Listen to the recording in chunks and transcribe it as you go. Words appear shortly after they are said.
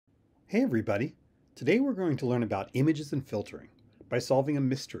Hey everybody! Today we're going to learn about images and filtering by solving a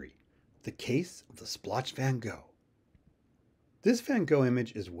mystery, the case of the Splotched Van Gogh. This Van Gogh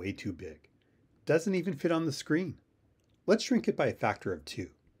image is way too big. Doesn't even fit on the screen. Let's shrink it by a factor of 2.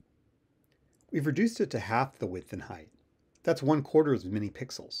 We've reduced it to half the width and height. That's 1/4 as many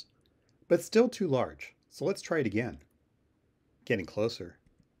pixels, but still too large, so let's try it again. Getting closer.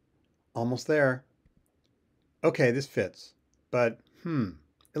 Almost there. Okay, this fits, but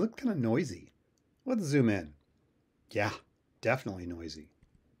it looked kind of noisy. Let's zoom in. Yeah, definitely noisy.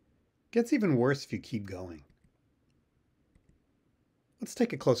 Gets even worse if you keep going. Let's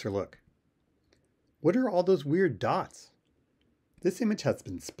take a closer look. What are all those weird dots? This image has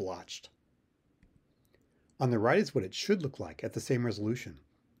been splotched. On the right is what it should look like at the same resolution.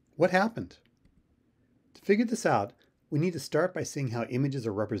 What happened? To figure this out, we need to start by seeing how images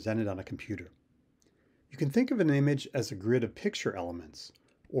are represented on a computer. You can think of an image as a grid of picture elements,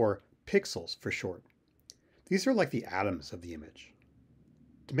 or pixels for short. These are like the atoms of the image.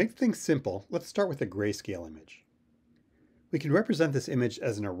 To make things simple, let's start with a grayscale image. We can represent this image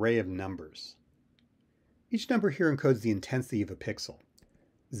as an array of numbers. Each number here encodes the intensity of a pixel.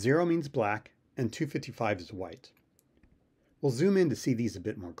 0 means black, and 255 is white. We'll zoom in to see these a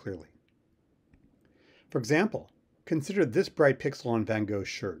bit more clearly. For example, consider this bright pixel on Van Gogh's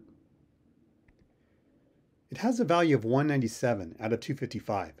shirt. It has a value of 197 out of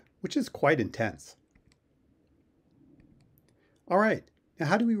 255, which is quite intense. All right, now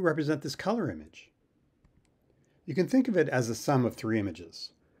how do we represent this color image? You can think of it as a sum of 3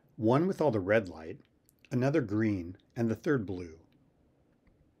 images, one with all the red light, another green, and the third blue.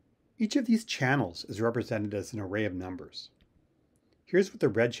 Each of these channels is represented as an array of numbers. Here's what the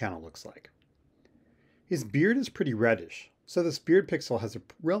red channel looks like. His beard is pretty reddish, so this beard pixel has a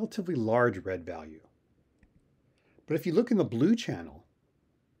relatively large red value. But if you look in the blue channel,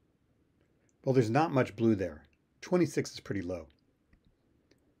 well, there's not much blue there. 26 is pretty low.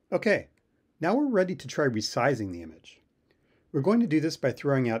 Okay, now we're ready to try resizing the image. We're going to do this by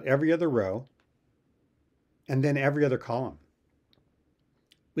throwing out every other row and then every other column.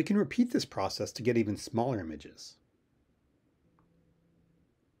 We can repeat this process to get even smaller images.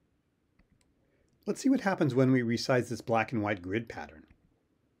 Let's see what happens when we resize this black and white grid pattern.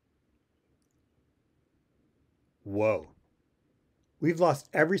 Whoa. We've lost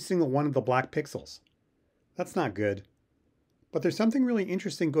every single one of the black pixels. That's not good. But there's something really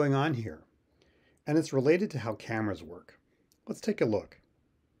interesting going on here, and it's related to how cameras work. Let's take a look.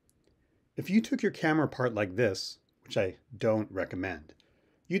 If you took your camera apart like this, which I don't recommend,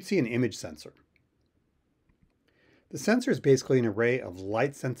 you'd see an image sensor. The sensor is basically an array of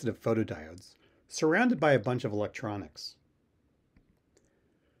light-sensitive photodiodes surrounded by a bunch of electronics.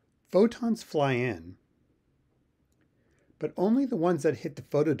 Photons fly in, but only the ones that hit the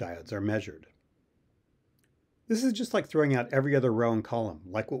photodiodes are measured. This is just like throwing out every other row and column,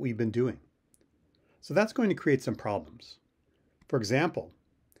 like what we've been doing. So that's going to create some problems. For example,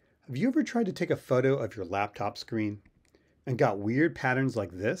 have you ever tried to take a photo of your laptop screen and got weird patterns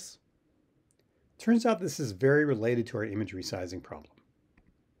like this? Turns out this is very related to our image resizing problem.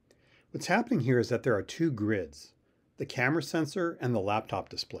 What's happening here is that there are 2 grids, the camera sensor and the laptop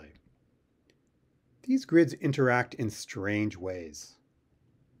display. These grids interact in strange ways.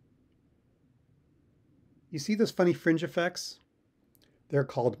 You see those funny fringe effects? They're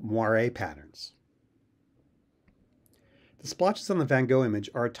called moire patterns. The splotches on the Van Gogh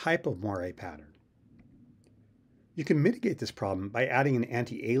image are a type of moire pattern. You can mitigate this problem by adding an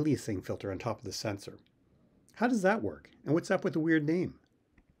anti-aliasing filter on top of the sensor. How does that work, and what's up with the weird name?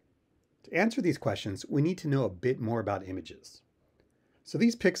 To answer these questions, we need to know a bit more about images. So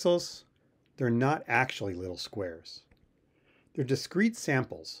these pixels, they're not actually little squares. They're discrete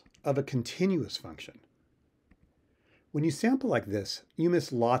samples of a continuous function. When you sample like this, you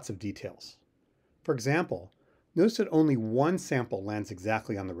miss lots of details. For example, notice that only one sample lands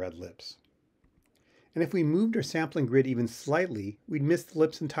exactly on the red lips. And if we moved our sampling grid even slightly, we'd miss the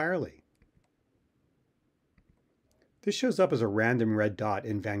lips entirely. This shows up as a random red dot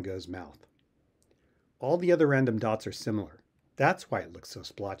in Van Gogh's mouth. All the other random dots are similar. That's why it looks so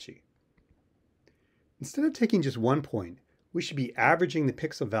splotchy. Instead of taking just one point, we should be averaging the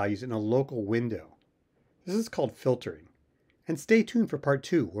pixel values in a local window. This is called filtering. And stay tuned for part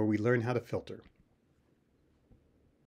 2 where we learn how to filter.